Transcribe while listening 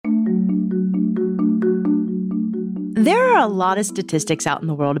There are a lot of statistics out in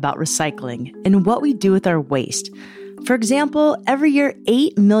the world about recycling and what we do with our waste. For example, every year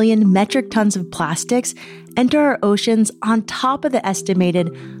 8 million metric tons of plastics enter our oceans on top of the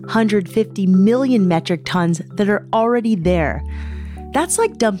estimated 150 million metric tons that are already there. That's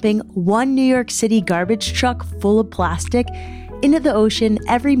like dumping one New York City garbage truck full of plastic into the ocean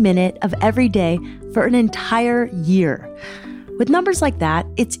every minute of every day for an entire year. With numbers like that,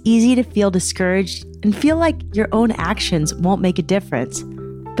 it's easy to feel discouraged and feel like your own actions won't make a difference.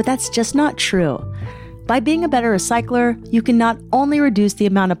 But that's just not true. By being a better recycler, you can not only reduce the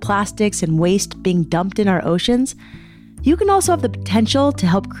amount of plastics and waste being dumped in our oceans, you can also have the potential to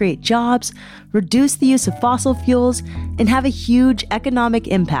help create jobs, reduce the use of fossil fuels, and have a huge economic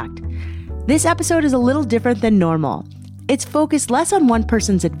impact. This episode is a little different than normal. It's focused less on one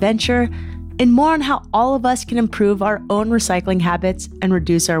person's adventure and more on how all of us can improve our own recycling habits and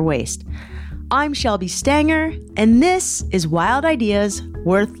reduce our waste. I'm Shelby Stanger, and this is Wild Ideas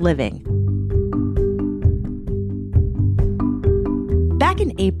Worth Living. Back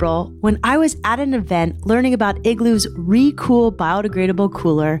in April, when I was at an event learning about Igloo's Recool biodegradable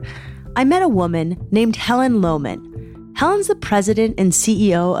cooler, I met a woman named Helen Lowman. Helen's the president and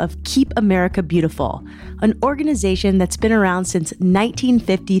CEO of Keep America Beautiful, an organization that's been around since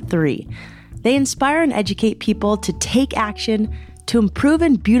 1953. They inspire and educate people to take action to improve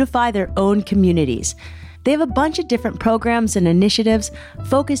and beautify their own communities. They have a bunch of different programs and initiatives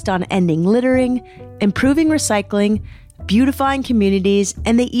focused on ending littering, improving recycling, beautifying communities,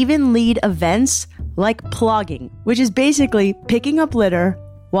 and they even lead events like plogging, which is basically picking up litter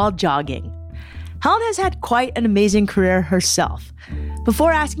while jogging. Helen has had quite an amazing career herself.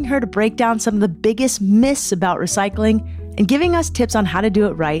 Before asking her to break down some of the biggest myths about recycling and giving us tips on how to do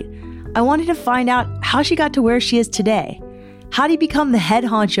it right, I wanted to find out how she got to where she is today. How do you become the head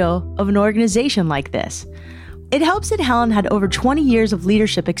honcho of an organization like this? It helps that Helen had over 20 years of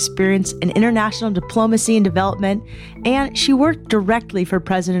leadership experience in international diplomacy and development, and she worked directly for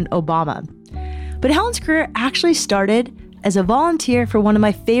President Obama. But Helen's career actually started as a volunteer for one of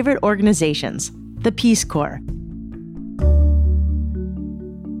my favorite organizations, the Peace Corps.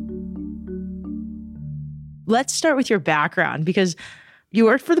 Let's start with your background, because you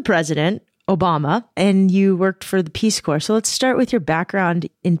worked for the president, Obama, and you worked for the Peace Corps. So let's start with your background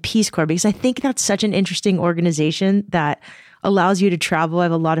in Peace Corps, because I think that's such an interesting organization that allows you to travel. I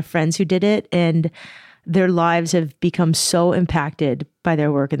have a lot of friends who did it, and their lives have become so impacted by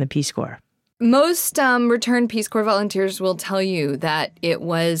their work in the Peace Corps. Most returned Peace Corps volunteers will tell you that it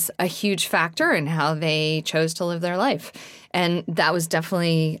was a huge factor in how they chose to live their life. And that was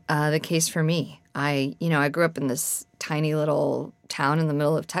definitely the case for me. I grew up in this tiny little town in the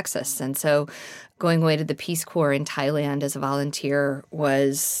middle of Texas. And so going away to the Peace Corps in Thailand as a volunteer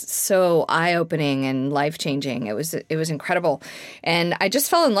was so eye-opening and life-changing. It was incredible. And I just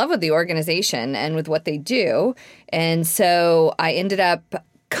fell in love with the organization and with what they do. And so I ended up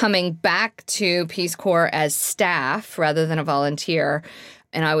coming back to Peace Corps as staff rather than a volunteer.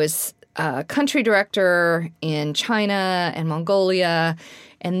 And I was country director in China and Mongolia.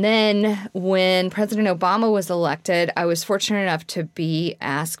 And then when President Obama was elected, I was fortunate enough to be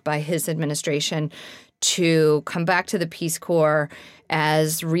asked by his administration to come back to the Peace Corps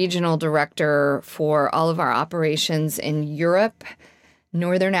as regional director for all of our operations in Europe,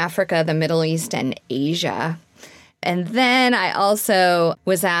 Northern Africa, the Middle East, and Asia. And then I also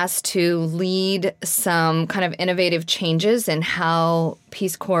was asked to lead some kind of innovative changes in how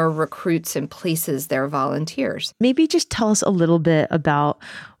Peace Corps recruits and places their volunteers. Maybe just tell us a little bit about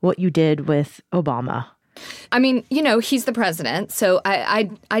what you did with Obama. I mean, he's the president, so I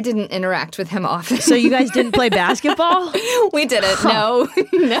didn't interact with him often. So you guys didn't play basketball? We didn't. Huh.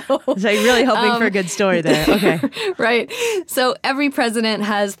 No. So you're really hoping for a good story there. Okay. Right. So every president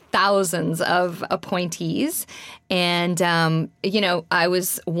has thousands of appointees. And, I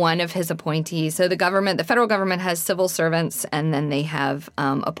was one of his appointees. So the federal government has civil servants, and then they have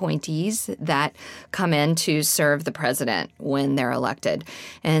appointees that come in to serve the president when they're elected.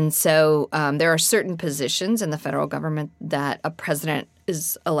 And so there are certain positions in the federal government that a president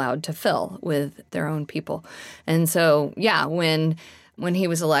is allowed to fill with their own people. And so, when he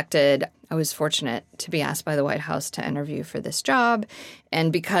was elected, I was fortunate to be asked by the White House to interview for this job.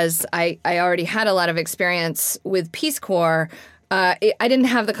 And because I already had a lot of experience with Peace Corps, I didn't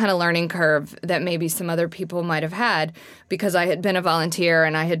have the kind of learning curve that maybe some other people might have had, because I had been a volunteer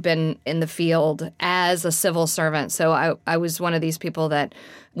and I had been in the field as a civil servant. So I was one of these people that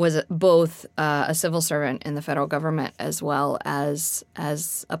was both a civil servant in the federal government as well as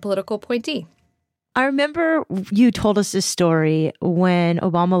a political appointee. I remember you told us this story when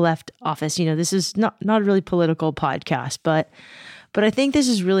Obama left office. This is not a really political podcast, but I think this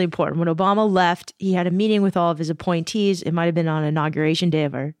is really important. When Obama left, he had a meeting with all of his appointees. It might have been on inauguration day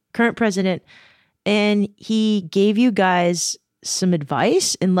of our current president. And he gave you guys some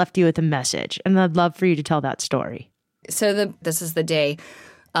advice and left you with a message. And I'd love for you to tell that story. So this is the day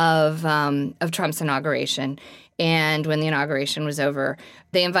of Trump's inauguration. And when the inauguration was over,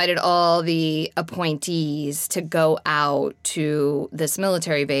 they invited all the appointees to go out to this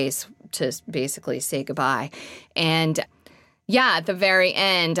military base to basically say goodbye. And yeah, at the very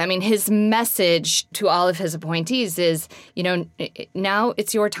end, I mean, his message to all of his appointees is, now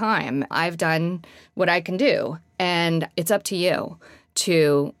it's your time. I've done what I can do, and it's up to you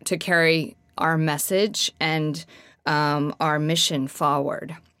to carry our message and our mission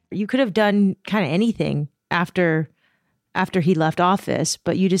forward. You could have done kind of anything after he left office,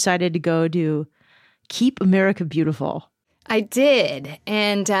 but you decided to go to Keep America Beautiful. I did.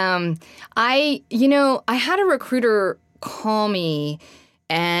 And I had a recruiter call me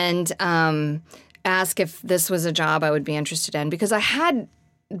and ask if this was a job I would be interested in, because I had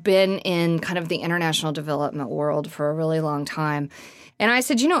been in kind of the international development world for a really long time. And I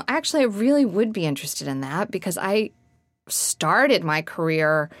said, actually, I really would be interested in that, because I started my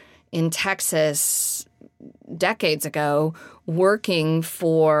career in Texas decades ago working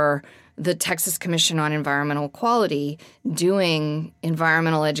for the Texas Commission on Environmental Quality, doing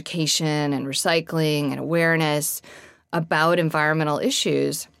environmental education and recycling and awareness about environmental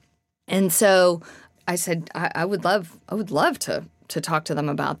issues. And so I said, I would love to talk to them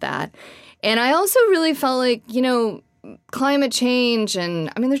about that. And I also really felt like, climate change,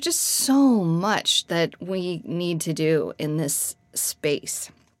 and I mean, there's just so much that we need to do in this space.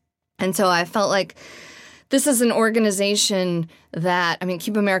 And so I felt like this is an organization that,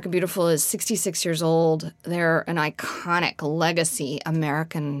 Keep America Beautiful is 66 years old. They're an iconic legacy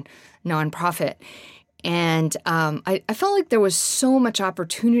American nonprofit. And I felt like there was so much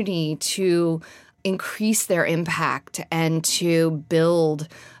opportunity to increase their impact and to build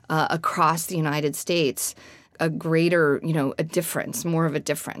across the United States a greater, a difference, more of a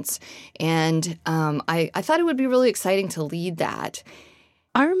difference. And I thought it would be really exciting to lead that.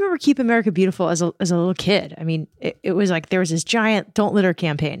 I remember Keep America Beautiful as a little kid. I mean, it was like there was this giant Don't Litter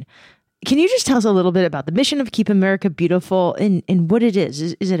campaign. Can you just tell us a little bit about the mission of Keep America Beautiful and what it is?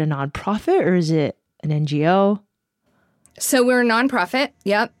 Is it a nonprofit or is it an NGO? So we're a nonprofit,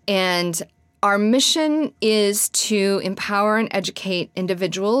 yep. And our mission is to empower and educate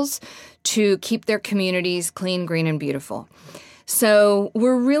individuals to keep their communities clean, green, and beautiful. So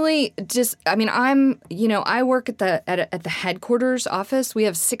we're really just, I work at the headquarters office. We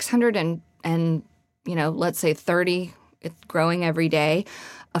have 600 and let's say 30, it's growing every day,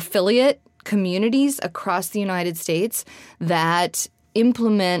 affiliate communities across the United States that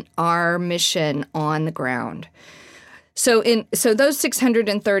implement our mission on the ground. So those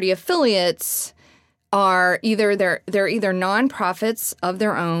 630 affiliates are they're either nonprofits of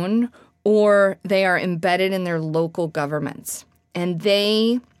their own, or they are embedded in their local governments. And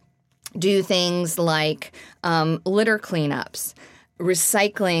they do things like litter cleanups,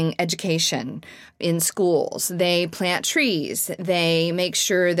 recycling education in schools. They plant trees. They make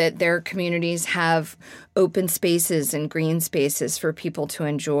sure that their communities have open spaces and green spaces for people to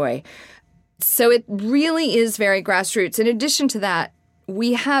enjoy. So it really is very grassroots. In addition to that,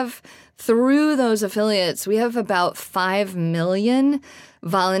 we have, through those affiliates, we have about 5 million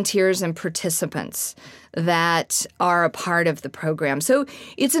volunteers and participants that are a part of the program. So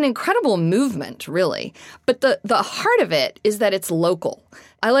it's an incredible movement, really. But the heart of it is that it's local.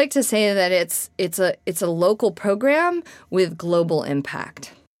 I like to say that it's a local program with global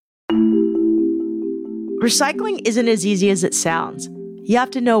impact. Recycling isn't as easy as it sounds. You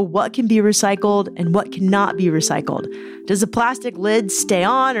have to know what can be recycled and what cannot be recycled. Does the plastic lid stay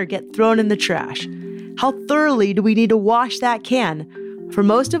on or get thrown in the trash? How thoroughly do we need to wash that can? For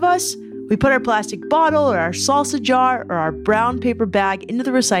most of us, we put our plastic bottle or our salsa jar or our brown paper bag into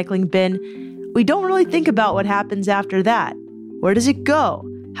the recycling bin. We don't really think about what happens after that. Where does it go?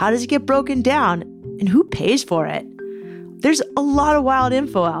 How does it get broken down? And who pays for it? There's a lot of wild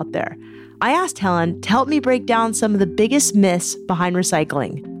info out there. I asked Helen to help me break down some of the biggest myths behind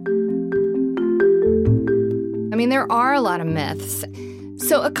recycling. There are a lot of myths.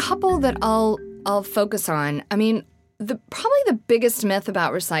 So a couple that I'll focus on. Probably the biggest myth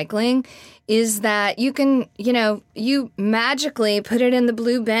about recycling is that you can, you magically put it in the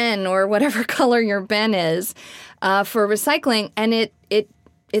blue bin or whatever color your bin is for recycling, and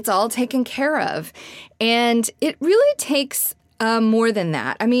it's all taken care of. And it really takes more than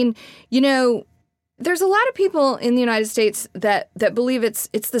that. there's a lot of people in the United States that believe it's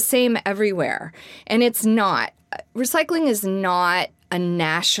the same everywhere, and it's not. Recycling is not a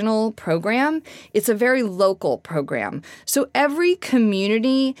national program. It's a very local program. So every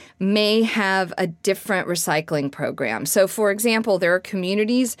community may have a different recycling program. So for example, there are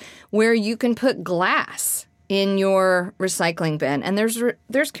communities where you can put glass in your recycling bin, and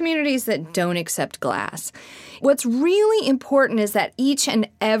there's communities that don't accept glass. What's really important is that each and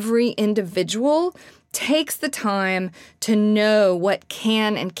every individual takes the time to know what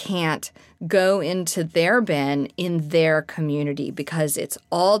can and can't go into their bin in their community, because it's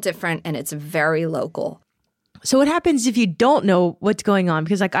all different and it's very local. So what happens if you don't know what's going on?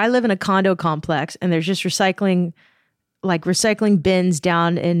 Because like I live in a condo complex and there's just recycling bins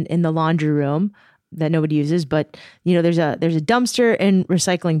down in the laundry room that nobody uses. But you know, there's a dumpster and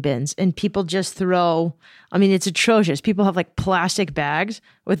recycling bins, and people just throw, I mean, it's atrocious. People have like plastic bags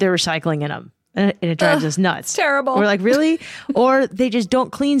with their recycling in them. And it drives us nuts. It's terrible. We're like, really? Or they just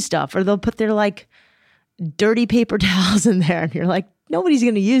don't clean stuff, or they'll put their like dirty paper towels in there. And you're like, nobody's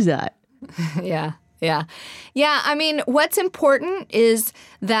going to use that. Yeah. I mean, what's important is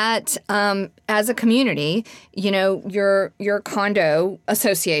that as a community, you know, your condo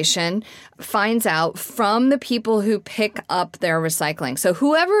association finds out from the people who pick up their recycling. So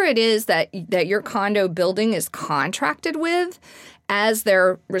whoever it is that your condo building is contracted with as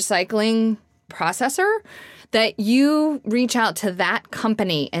their recycling processor, that you reach out to that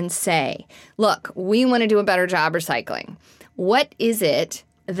company and say, look, we want to do a better job recycling. What is it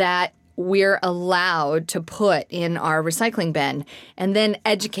that we're allowed to put in our recycling bin? And then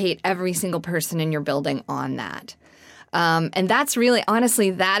educate every single person in your building on that. And that's really, honestly,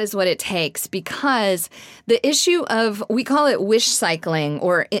 that is what it takes, because the issue of, we call it wish cycling,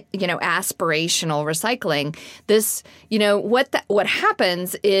 or, you know, aspirational recycling. This, you know, what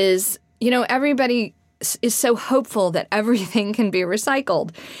happens is, you know, everybody is so hopeful that everything can be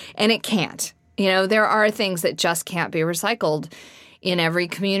recycled, and it can't. You know, there are things that just can't be recycled in every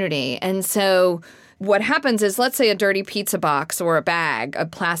community. And so what happens is, let's say a dirty pizza box or a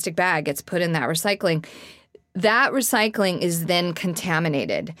plastic bag gets put in that recycling. That recycling is then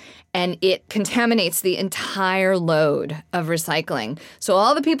contaminated, and it contaminates the entire load of recycling. So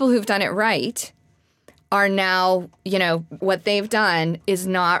all the people who've done it right are now, you know, what they've done is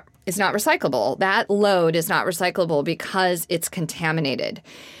not recyclable. That load is not recyclable because it's contaminated.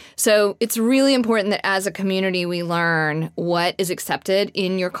 So it's really important that as a community we learn what is accepted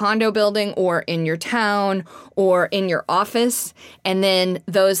in your condo building or in your town or in your office, and then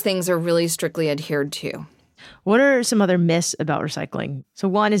those things are really strictly adhered to. What are some other myths about recycling? So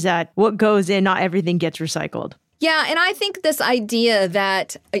one is that what goes in, not everything gets recycled. Yeah, and I think this idea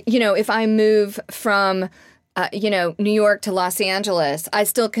that, you know, if I move from New York to Los Angeles, I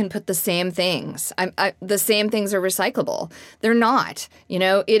still can put the same things. The same things are recyclable. They're not. You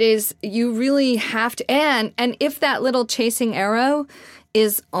know, it is, you really have to, and if that little chasing arrow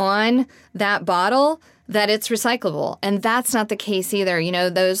is on that bottle, that it's recyclable. And that's not the case either. You know,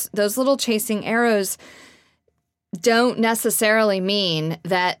 those little chasing arrows don't necessarily mean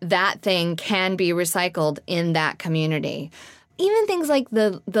that thing can be recycled in that community. Even things like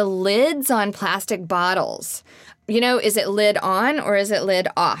the lids on plastic bottles. You know, is it lid on or is it lid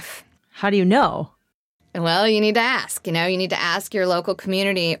off? How do you know? Well, you need to ask. You know, you need to ask your local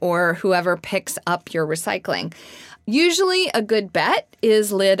community or whoever picks up your recycling. Usually a good bet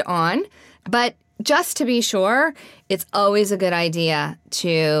is lid on, but just to be sure, it's always a good idea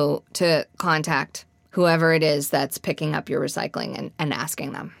to contact whoever it is that's picking up your recycling and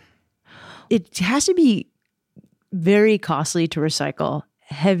asking them. It has to be very costly to recycle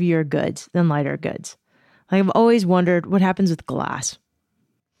heavier goods than lighter goods. I've always wondered what happens with glass.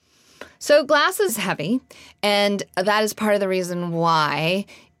 So glass is heavy, and that is part of the reason why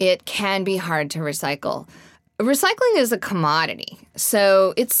it can be hard to recycle. Recycling is a commodity,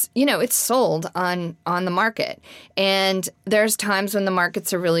 so it's sold on the market. And there's times when the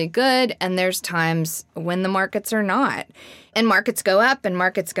markets are really good, and there's times when the markets are not. And markets go up and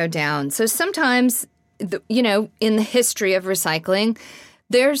markets go down. So sometimes, in the history of recycling,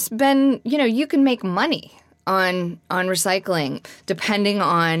 there's been, you can make money on recycling depending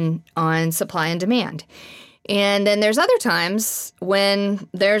on supply and demand. And then there's other times when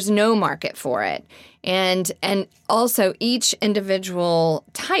there's no market for it. And also each individual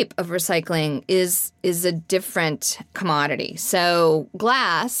type of recycling is a different commodity. So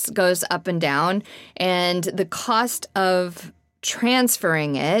glass goes up and down, and the cost of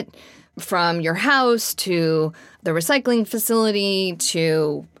transferring it from your house to the recycling facility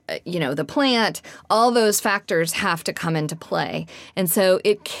to the plant, all those factors have to come into play. And so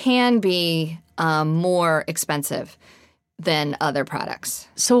it can be more expensive than other products.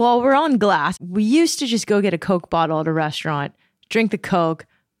 So while we're on glass, we used to just go get a Coke bottle at a restaurant, drink the Coke,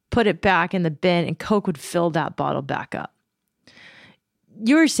 put it back in the bin, and Coke would fill that bottle back up.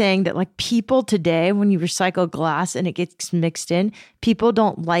 You were saying that like people today, when you recycle glass and it gets mixed in, people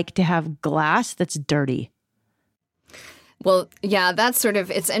don't like to have glass that's dirty. Well, yeah,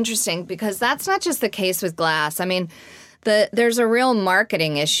 it's interesting because that's not just the case with glass. I mean, there's a real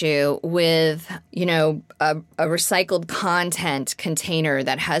marketing issue with, a recycled content container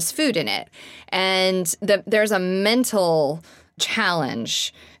that has food in it. And there's a mental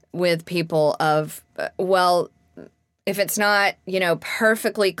challenge with people of, if it's not,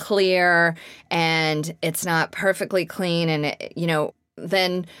 perfectly clear and it's not perfectly clean and,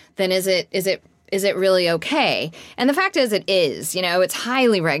 then is it really okay? And the fact is it is, it's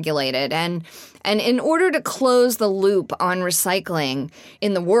highly regulated. And in order to close the loop on recycling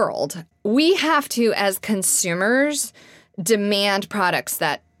in the world, we have to, as consumers, demand products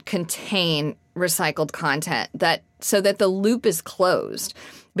that contain recycled content so that the loop is closed.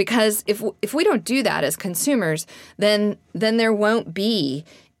 Because if we don't do that as consumers, then there won't be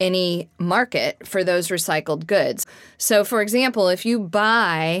any market for those recycled goods. So, for example, if you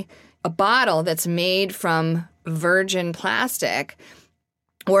buy a bottle that's made from virgin plastic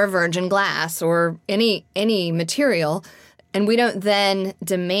or virgin glass or any material, and we don't then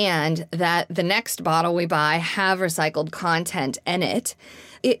demand that the next bottle we buy have recycled content in it,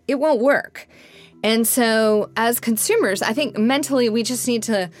 it won't work. And so as consumers, I think mentally we just need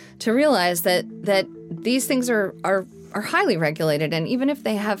to realize that these things are highly regulated, and even if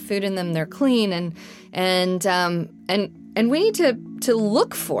they have food in them, they're clean, and we need to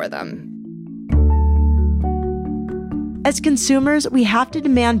look for them. As consumers, we have to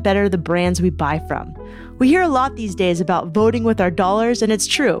demand better the brands we buy from. We hear a lot these days about voting with our dollars, and it's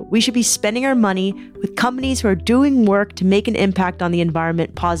true. We should be spending our money with companies who are doing work to make an impact on the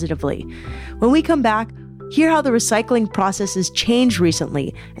environment positively. When we come back, hear how the recycling process has changed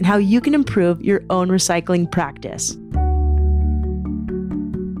recently and how you can improve your own recycling practice.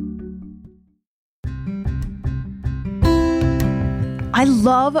 I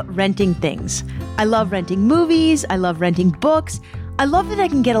love renting things. I love renting movies. I love renting books. I love that I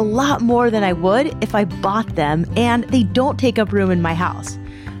can get a lot more than I would if I bought them and they don't take up room in my house.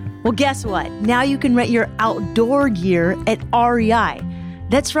 Well, guess what? Now you can rent your outdoor gear at REI.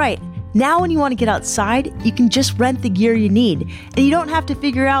 That's right. Now when you want to get outside, you can just rent the gear you need, and you don't have to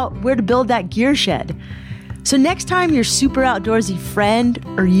figure out where to build that gear shed. So next time your super outdoorsy friend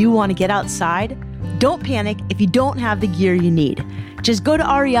or you want to get outside, don't panic if you don't have the gear you need. Just go to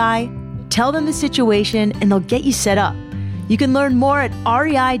REI, tell them the situation, and they'll get you set up. You can learn more at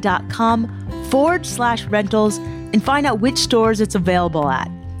rei.com/rentals and find out which stores it's available at.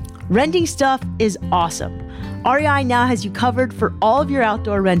 Renting stuff is awesome. REI now has you covered for all of your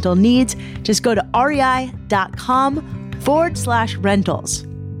outdoor rental needs. Just go to rei.com/rentals.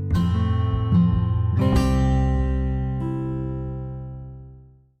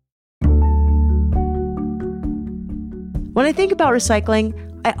 When I think about recycling,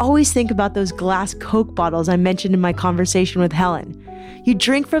 I always think about those glass Coke bottles I mentioned in my conversation with Helen. You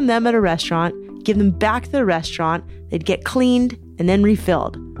drink from them at a restaurant, give them back to the restaurant, they'd get cleaned and then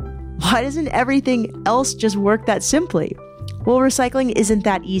refilled. Why doesn't everything else just work that simply? Well, recycling isn't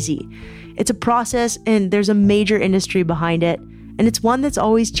that easy. It's a process and there's a major industry behind it, and it's one that's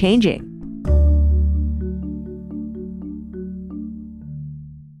always changing.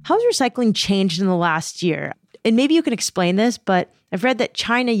 How's recycling changed in the last year? And maybe you can explain this, but I've read that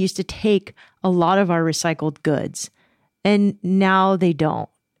China used to take a lot of our recycled goods, and now they don't.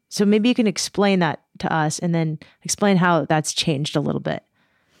 So maybe you can explain that to us and then explain how that's changed a little bit.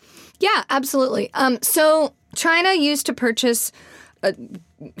 Yeah, absolutely. So China used to purchase a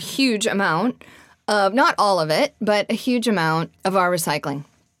huge amount of, not all of it, but a huge amount of our recycling.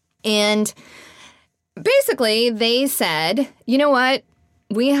 And basically they said, you know what?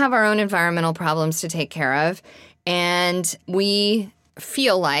 We have our own environmental problems to take care of, and we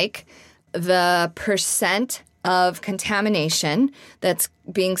feel like the percent of contamination that's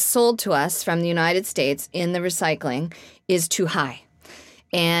being sold to us from the United States in the recycling is too high.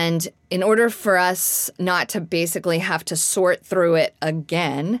 And in order for us not to basically have to sort through it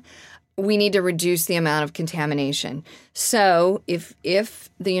again, we need to reduce the amount of contamination. So if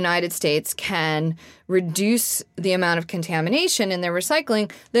the United States can reduce the amount of contamination in their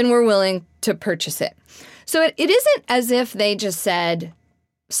recycling, then we're willing to purchase it. So it isn't as if they just said,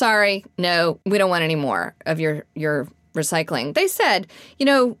 sorry, no, we don't want any more of your recycling. They said,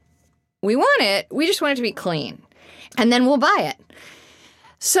 we want it, we just want it to be clean, and then we'll buy it.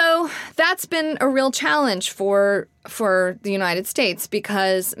 So that's been a real challenge for the United States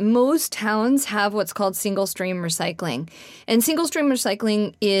because most towns have what's called single-stream recycling. And single-stream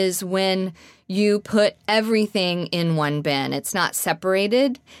recycling is when you put everything in one bin. It's not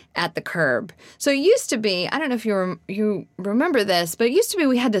separated at the curb. So it used to be, I don't know if you remember this, but it used to be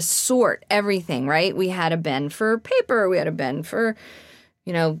we had to sort everything, right? We had a bin for paper, we had a bin for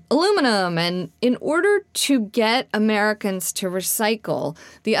aluminum. And in order to get Americans to recycle,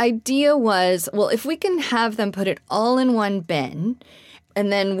 the idea was, well, if we can have them put it all in one bin,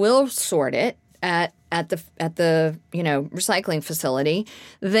 and then we'll sort it at the recycling facility,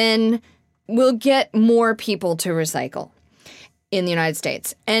 then we'll get more people to recycle in the United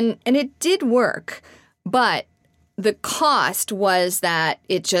States. And it did work, but the cost was that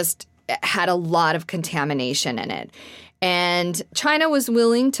it just had a lot of contamination in it. And China was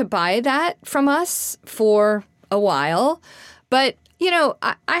willing to buy that from us for a while. But,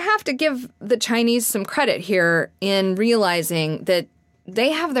 I have to give the Chinese some credit here in realizing that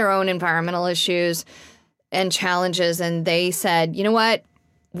they have their own environmental issues and challenges. And they said, you know what,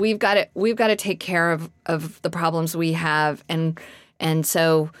 we've got to take care of the problems we have. And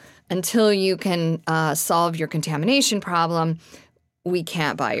so until you can solve your contamination problem, we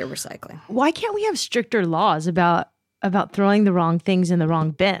can't buy your recycling. Why can't we have stricter laws about throwing the wrong things in the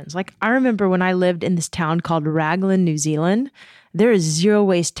wrong bins? Like, I remember when I lived in this town called Raglan, New Zealand, there is zero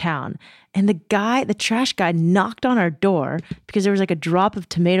waste town. And the trash guy knocked on our door because there was like a drop of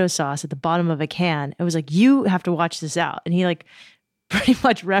tomato sauce at the bottom of a can. It was like, you have to watch this out. And he pretty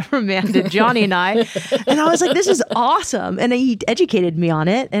much reprimanded Johnny and I. And I was like, this is awesome. And he educated me on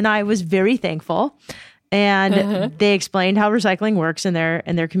it. And I was very thankful. And they explained how recycling works in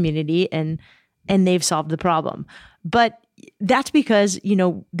their community, and they've solved the problem. But that's because,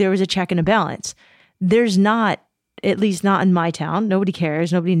 there was a check and a balance. There's not, at least not in my town. Nobody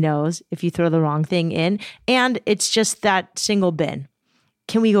cares. Nobody knows if you throw the wrong thing in. And it's just that single bin.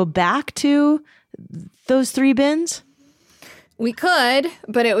 Can we go back to those 3 bins? We could,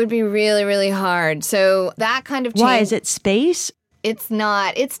 but it would be really, really hard. So that kind of change. Why? Is it space? It's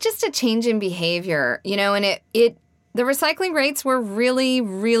not. It's just a change in behavior, and the recycling rates were really,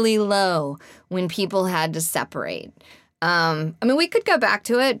 really low when people had to separate. We could go back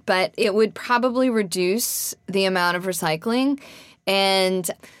to it, but it would probably reduce the amount of recycling. And,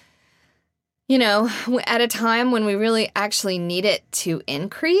 at a time when we really actually need it to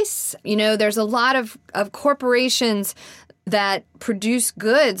increase, there's a lot of corporations that produce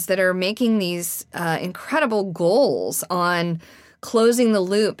goods that are making these incredible goals on closing the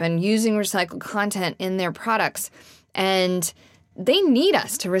loop and using recycled content in their products. And they need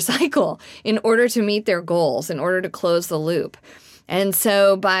us to recycle in order to meet their goals, in order to close the loop. And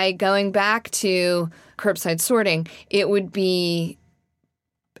so by going back to curbside sorting, I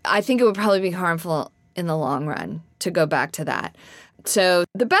think it would probably be harmful in the long run to go back to that. So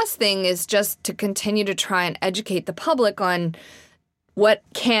the best thing is just to continue to try and educate the public on what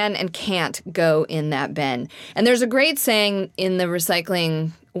can and can't go in that bin. And there's a great saying in the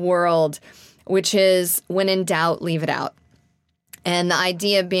recycling world, which is, when in doubt, leave it out. And the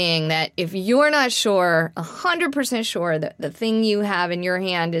idea being that if you're not sure, 100% sure that the thing you have in your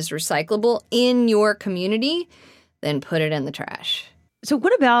hand is recyclable in your community, then put it in the trash. So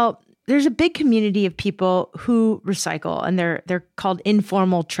what about, there's a big community of people who recycle, and they're called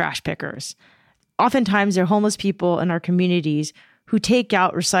informal trash pickers. Oftentimes, they're homeless people in our communities who take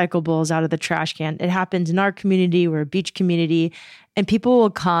out recyclables out of the trash can. It happens in our community. We're a beach community, and people will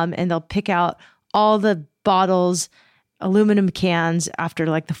come and they'll pick out all the bottles, aluminum cans after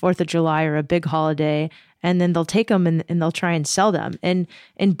like the 4th of July or a big holiday, and then they'll take them and they'll try and sell them. And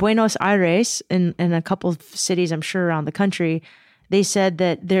in Buenos Aires, in a couple of cities, I'm sure around the country, they said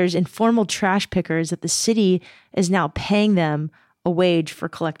that there's informal trash pickers that the city is now paying them a wage for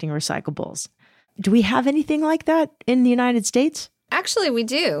collecting recyclables. Do we have anything like that in the United States? Actually, we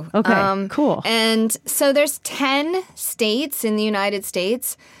do. Okay, cool. And so there's 10 states in the United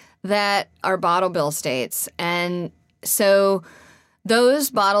States that are bottle bill states. And so those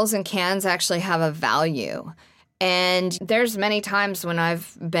bottles and cans actually have a value. And there's many times when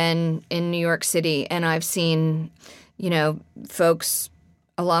I've been in New York City and I've seen, folks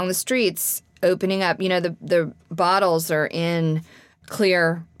along the streets opening up, the bottles are in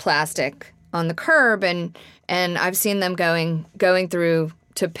clear plastic on the curb, and I've seen them going through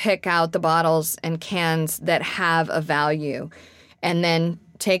to pick out the bottles and cans that have a value, and then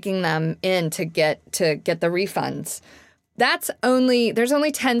taking them in to get the refunds. There's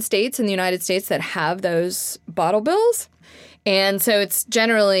only 10 states in the United States that have those bottle bills, and so it's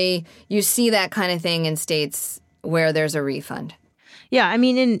generally, you see that kind of thing in states where there's a refund. Yeah, I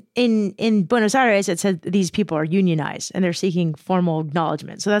mean, in Buenos Aires, it said these people are unionized and they're seeking formal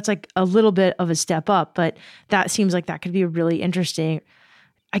acknowledgement. So that's like a little bit of a step up, but that seems like that could be really interesting.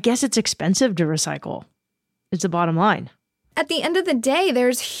 I guess it's expensive to recycle. It's the bottom line. At the end of the day,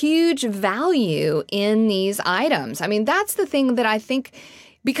 there's huge value in these items. I mean, that's the thing that I think,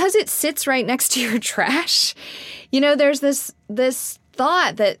 because it sits right next to your trash, there's this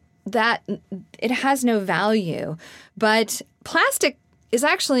thought that it has no value. But plastic is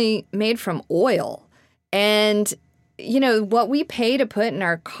actually made from oil. And, what we pay to put in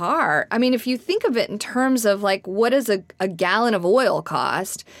our car, I mean, if you think of it in terms of like, what does a gallon of oil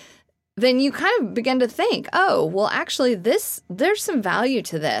cost? Then you kind of begin to think, oh, well, actually, there's some value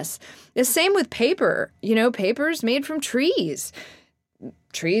to this. The same with paper. Paper's made from trees.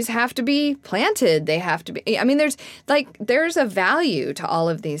 Trees have to be planted. They have to be, I mean, there's a value to all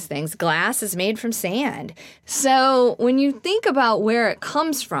of these things. Glass is made from sand. So when you think about where it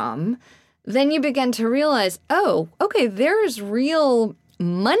comes from, then you begin to realize, oh, okay, there's real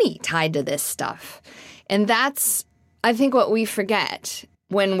money tied to this stuff. And that's, I think, what we forget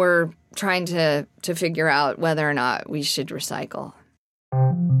when we're trying to figure out whether or not we should recycle.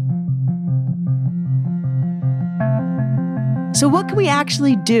 So what can we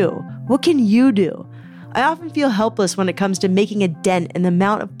actually do? What can you do? I often feel helpless when it comes to making a dent in the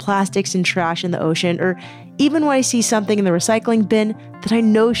amount of plastics and trash in the ocean, or even when I see something in the recycling bin that I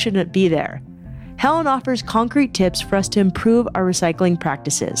know shouldn't be there. Helen offers concrete tips for us to improve our recycling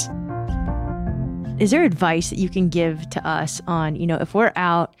practices. Is there advice that you can give to us on, if we're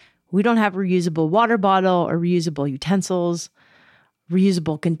out, we don't have a reusable water bottle or reusable utensils,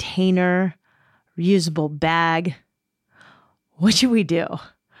 reusable container, reusable bag? What should we do?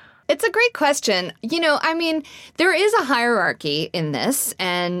 It's a great question. I mean, there is a hierarchy in this,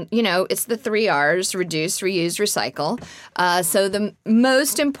 and, it's the 3 R's: reduce, reuse, recycle. So the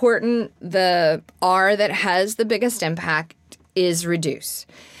most important, the R that has the biggest impact, is reduce.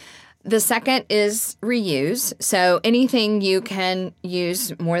 The second is reuse. So anything you can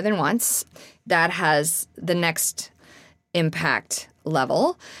use more than once, that has the next impact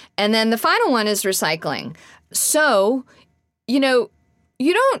level. And then the final one is recycling. So, you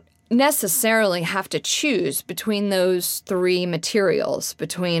don't necessarily have to choose between those 3 materials,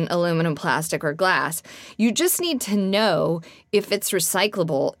 between aluminum, plastic, or glass. You just need to know if it's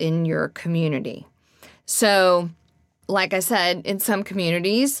recyclable in your community. So, like I said, in some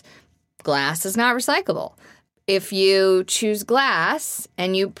communities, glass is not recyclable. If you choose glass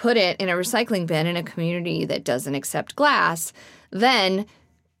and you put it in a recycling bin in a community that doesn't accept glass, then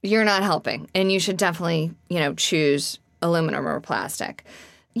you're not helping. And you should definitely, choose aluminum or plastic.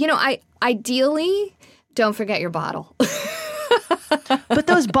 Ideally, don't forget your bottle. But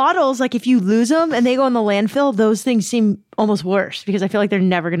those bottles, like if you lose them and they go in the landfill, those things seem almost worse because I feel like they're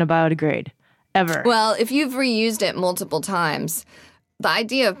never going to biodegrade, ever. Well, if you've reused it multiple times, the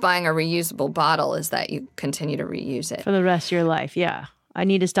idea of buying a reusable bottle is that you continue to reuse it. For the rest of your life, yeah. I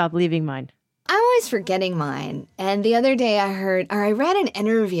need to stop leaving mine. I'm always forgetting mine. And the other day I read an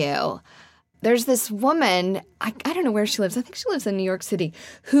interview. There's this woman, I don't know where she lives. I think she lives in New York City,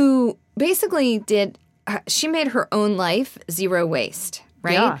 who basically she made her own life zero waste,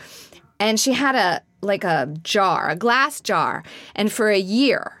 right? Yeah. And she had a glass jar. And for a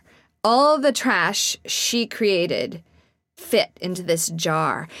year, all the trash she created fit into this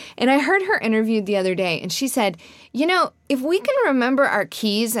jar. And I heard her interviewed the other day, and she said, if we can remember our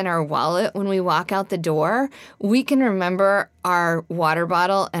keys and our wallet when we walk out the door, we can remember our water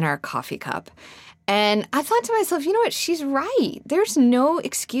bottle and our coffee cup. And I thought to myself, you know what? She's right. There's no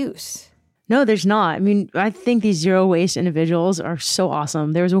excuse. No, there's not. I mean, I think these zero waste individuals are so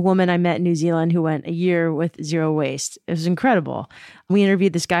awesome. There was a woman I met in New Zealand who went a year with zero waste. It was incredible. We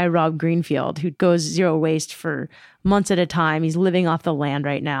interviewed this guy, Rob Greenfield, who goes zero waste for months at a time. He's living off the land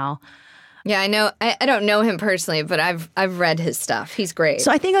right now. Yeah, I know. I don't know him personally, but I've read his stuff. He's great.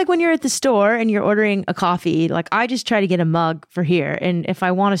 So I think like when you're at the store and you're ordering a coffee, like I just try to get a mug for here. And if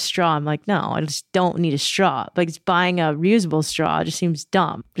I want a straw, I'm like, no, I just don't need a straw. Like it's buying a reusable straw just seems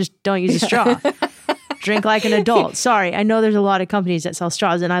dumb. Just don't use a straw. Drink like an adult. Sorry, I know there's a lot of companies that sell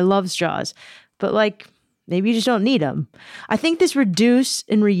straws and I love straws. But like maybe you just don't need them. I think this reduce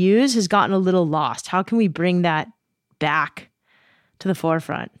and reuse has gotten a little lost. How can we bring that back to the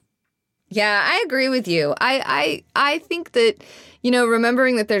forefront? Yeah, I agree with you. I think that,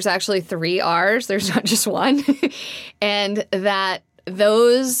 remembering that there's actually 3 R's, there's not just one, and that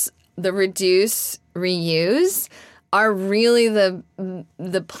the reduce, reuse, are really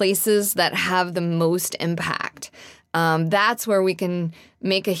the places that have the most impact. That's where we can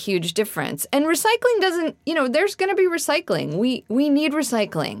make a huge difference. And recycling doesn't, there's going to be recycling. We need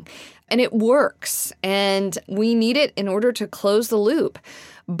recycling, and it works, and we need it in order to close the loop.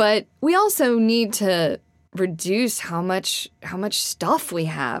 But we also need to reduce how much stuff we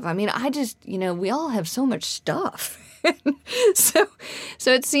have. I mean, we all have so much stuff. So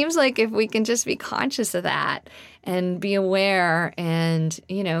it seems like if we can just be conscious of that and be aware and,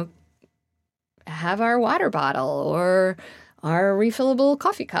 have our water bottle or our refillable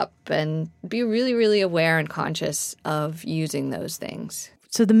coffee cup and be really, really aware and conscious of using those things.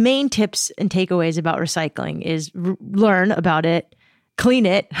 So the main tips and takeaways about recycling is learn about it, clean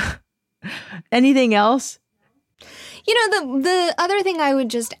it. Anything else? The other thing I would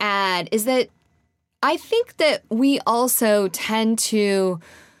just add is that I think that we also tend to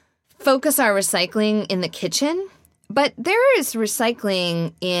focus our recycling in the kitchen, but there is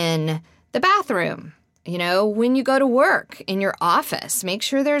recycling in the bathroom. When you go to work in your office, make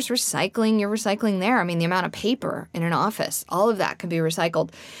sure there's recycling. You're recycling there. I mean, the amount of paper in an office, all of that can be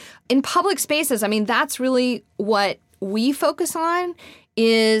recycled. In public spaces, I mean, that's really what we focus on,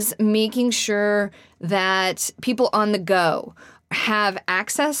 is making sure that people on the go have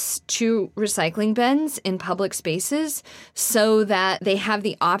access to recycling bins in public spaces so that they have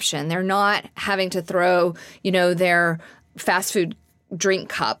the option. They're not having to throw, their fast food drink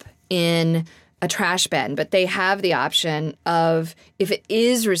cup in a trash bin, but they have the option of, if it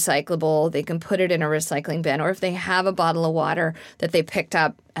is recyclable, they can put it in a recycling bin, or if they have a bottle of water that they picked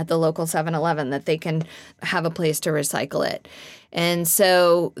up at the local 7-Eleven, that they can have a place to recycle it. And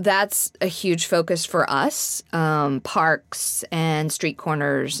so that's a huge focus for us, parks and street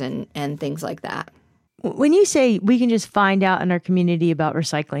corners and things like that. When you say we can just find out in our community about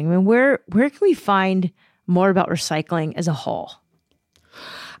recycling, I mean, where can we find more about recycling as a whole?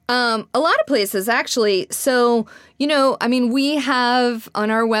 A lot of places, actually. So, we have on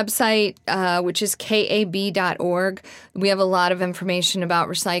our website, which is kab.org, we have a lot of information about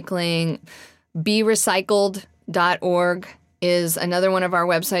recycling. BeRecycled.org is another one of our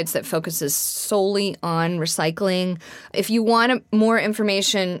websites that focuses solely on recycling. If you want more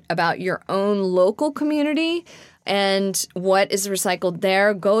information about your own local community and what is recycled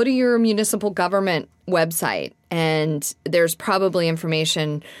there, go to your municipal government website. And there's probably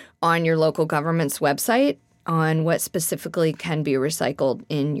information on your local government's website on what specifically can be recycled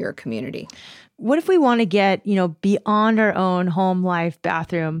in your community. What if we want to get, beyond our own home life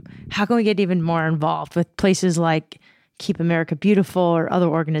bathroom? How can we get even more involved with places like Keep America Beautiful or other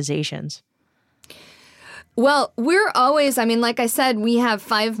organizations? Well, we're always, like I said, we have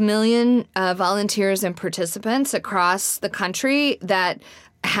 5 million volunteers and participants across the country that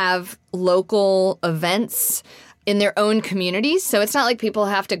have local events in their own communities. So it's not like people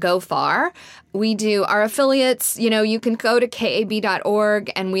have to go far. We do our affiliates, you can go to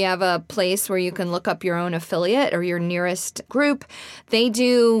kab.org and we have a place where you can look up your own affiliate or your nearest group. They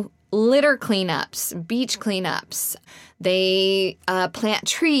do litter cleanups, beach cleanups. They plant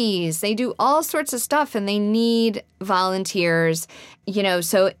trees. They do all sorts of stuff, and they need volunteers.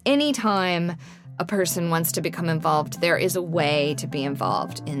 So anytime a person wants to become involved, there is a way to be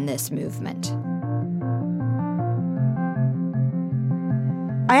involved in this movement.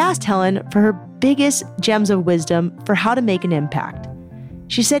 I asked Helen for her biggest gems of wisdom for how to make an impact.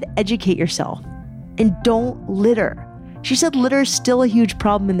 She said, educate yourself and don't litter. She said litter is still a huge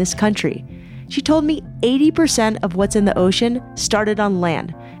problem in this country. She told me 80% of what's in the ocean started on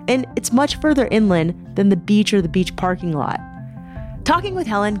land, and it's much further inland than the beach or the beach parking lot. Talking with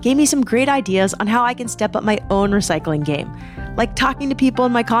Helen gave me some great ideas on how I can step up my own recycling game, like talking to people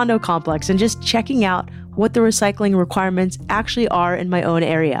in my condo complex and just checking out what the recycling requirements actually are in my own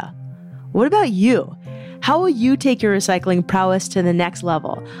area. What about you? How will you take your recycling prowess to the next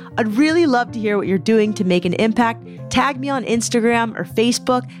level? I'd really love to hear what you're doing to make an impact. Tag me on Instagram or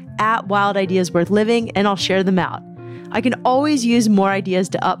Facebook at Wild Ideas Worth Living, and I'll share them out. I can always use more ideas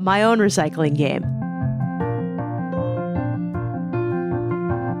to up my own recycling game.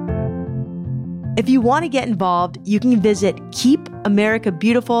 If you want to get involved, you can visit Keep America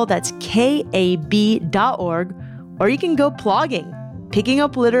Beautiful, that's KAB.org, or you can go plogging, picking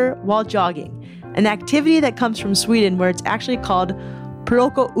up litter while jogging, an activity that comes from Sweden where it's actually called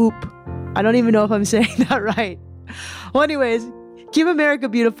Plocka upp. I don't even know if I'm saying that right. Well, anyways, Keep America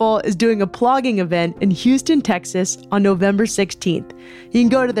Beautiful is doing a plogging event in Houston, Texas on November 16th. You can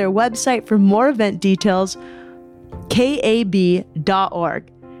go to their website for more event details,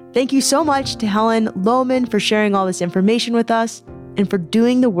 kab.org. Thank you so much to Helen Lowman for sharing all this information with us and for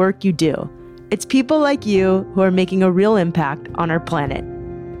doing the work you do. It's people like you who are making a real impact on our planet.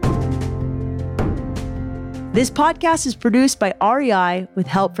 This podcast is produced by REI with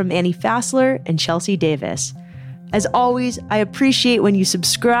help from Annie Fassler and Chelsea Davis. As always, I appreciate when you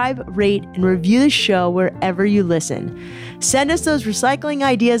subscribe, rate, and review the show wherever you listen. Send us those recycling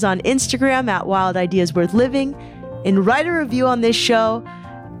ideas on Instagram at Wild Ideas Worth Living, and write a review on this show.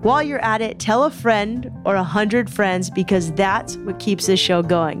 While you're at it, tell a friend or 100 friends, because that's what keeps this show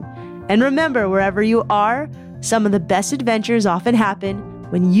going. And remember, wherever you are, some of the best adventures often happen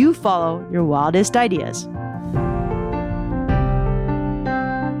when you follow your wildest ideas.